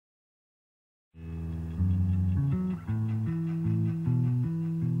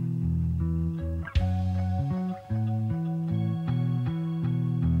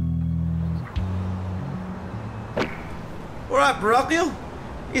Alright, Barocchio.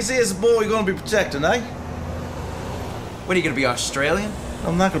 This here's the boy you're gonna be protecting, eh? What, are you gonna be Australian?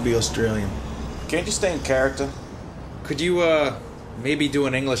 I'm not gonna be Australian. Can't you stay in character? Could you, maybe do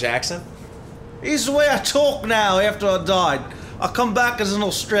an English accent? Here's the way I talk now after I died. I come back as an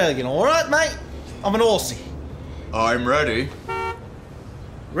Australian, alright, mate? I'm an Aussie. I'm ready.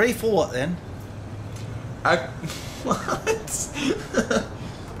 Ready for what, then? What?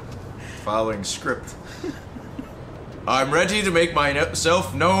 Following script. I'm ready to make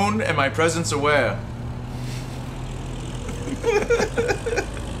myself known and my presence aware.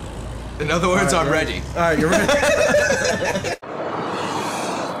 In other words, I'm ready. Alright, you're ready.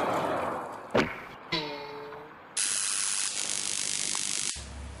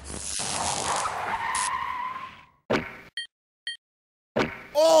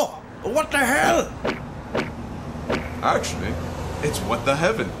 Oh! What the hell? Actually, it's what the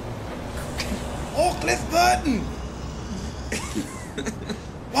heaven. Oh, Cliff Burton!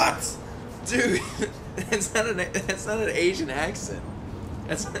 What? Dude, that's not an Asian accent.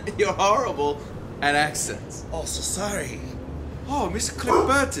 You're horrible at accents. Oh, so sorry. Oh, Mr. Cliff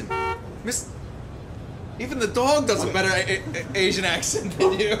Burton. Even the dog does a better Asian accent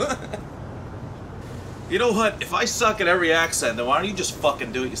than you. You know what? If I suck at every accent, then why don't you just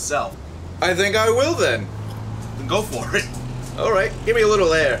fucking do it yourself? I think I will then. Then go for it. Alright, give me a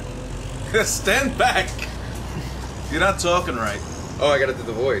little air. Stand back. You're not talking right. Oh, I gotta do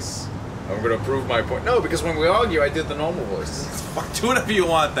the voice. I'm gonna prove my point. No, because when we argue, I did the normal voice. Fuck, do whatever you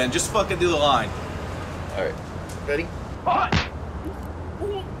want then. Just fucking do the line. Alright. Ready?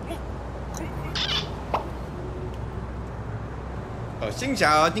 Xin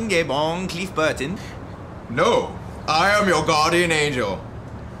chào, tiếng ghê bon Cliff Burton. No, I am your guardian angel.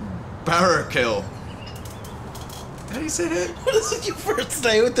 Barakill. How do you say that? What is it you first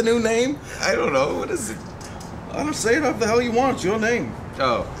say with the new name? I don't know, what is it? I don't say it however the hell you want. It's your name.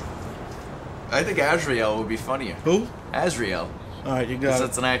 Oh. I think Azrael would be funnier. Who? Azrael. Alright, you got it.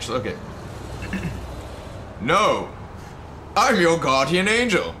 That's an actual, okay. No, I'm your guardian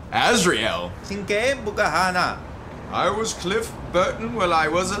angel, Azrael. Sinke Bukahana. I was Cliff Burton while I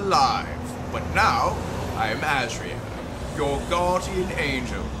was alive, but now I am Azrael, your guardian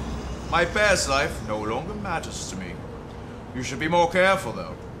angel. My past life no longer matters to me. You should be more careful,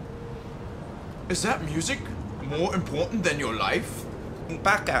 though. Is that music more important than your life?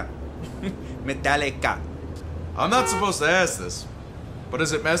 Baka. Metallica. I'm not supposed to ask this, but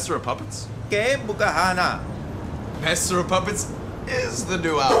is it Master of Puppets? Ke Bukahana. Master of Puppets is the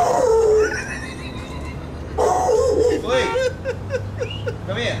new album. Wait.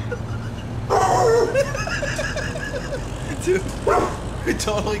 Come here. Dude, we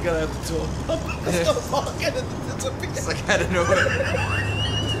totally gotta have to talk. Let's go fucking. It's like out of nowhere.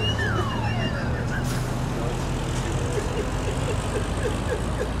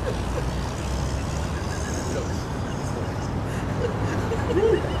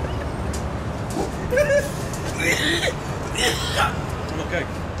 I'm okay.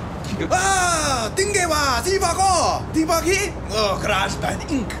 Ah, tingge wa, tibako, tibaki. Oh, crash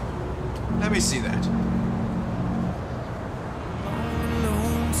band ink. Let me see that.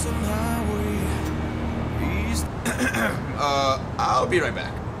 I'll be right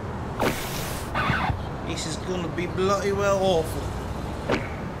back. This is gonna be bloody well awful.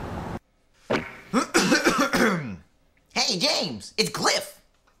 Hey, James, it's Cliff.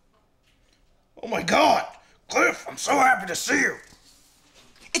 Oh my god! Cliff, I'm so happy to see you!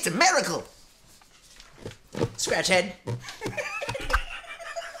 It's a miracle. Scratch head.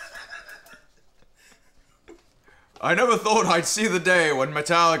 I never thought I'd see the day when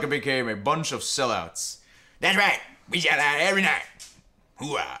Metallica became a bunch of sellouts. That's right. We shout out every night.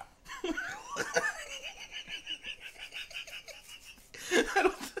 Hoorah.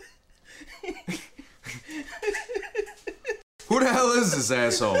 Who the hell is this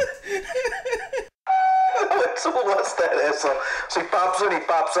asshole? So what's that asshole? So he pops in, he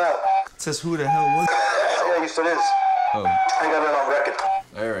pops out. It says who the hell was Yeah, yes it is. Oh, I got it on record.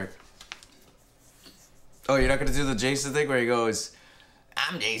 alright. Oh, you're not gonna do the Jason thing where he goes,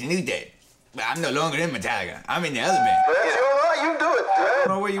 I'm Jason Newton, but I'm no longer in Metallica. I'm in the other band. That's your line, you do it. I don't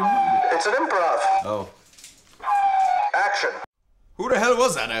know where you want it. It's an improv. Oh. Action. Who the hell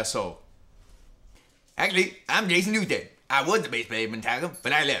was that asshole? Actually, I'm Jason Newton. I was the bass player in Metallica,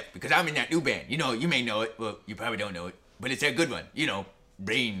 but I left because I'm in that new band. You know, you may know it. Well, you probably don't know it, but it's a good one. You know,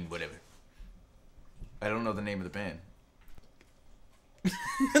 Brain, whatever. I don't know the name of the band.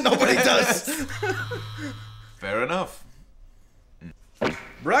 Nobody does! Fair enough.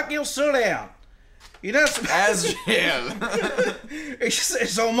 Brock, you'll sit down. You know, Azrael.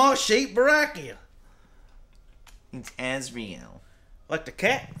 it's on my sheet, Baracchio. It's Azrael. Like the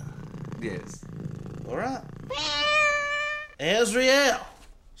cat? Yes. Alright. Azrael,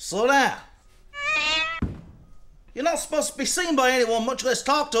 slow down. You're not supposed to be seen by anyone, much less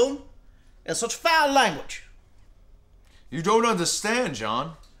talk to them, in such foul language. You don't understand,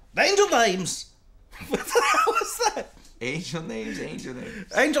 John. The angel names. What the hell was that? Angel names, angel names.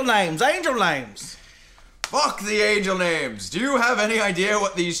 Angel names, angel names. Fuck the angel names. Do you have any idea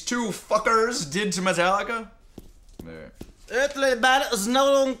what these two fuckers did to Metallica? There. Earthly matters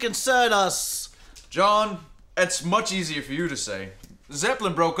no longer concern us. John, it's much easier for you to say.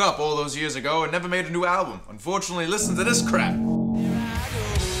 Zeppelin broke up all those years ago and never made a new album. Unfortunately, listen to this crap.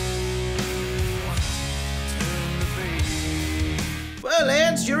 Well,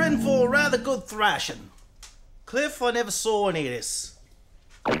 lads, you're in for a rather good thrashing. Cliff, I never saw any of this.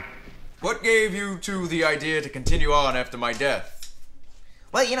 What gave you two the idea to continue on after my death?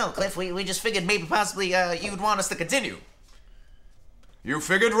 Well, you know, Cliff, we just figured maybe possibly you'd want us to continue. You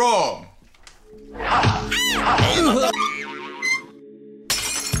figured wrong.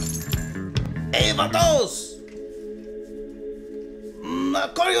 Hey, vatos! I'll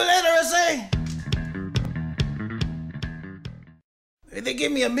call you later, I say. Hey, they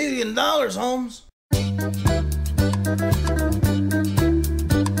give me $1 million, Holmes.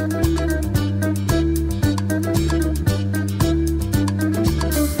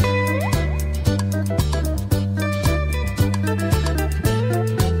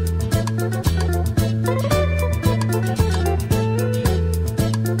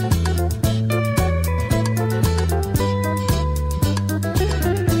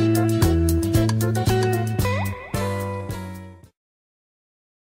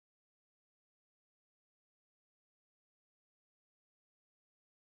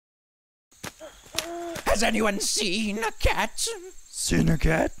 Has anyone seen a cat? Seen a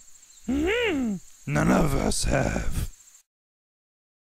cat? None of us have.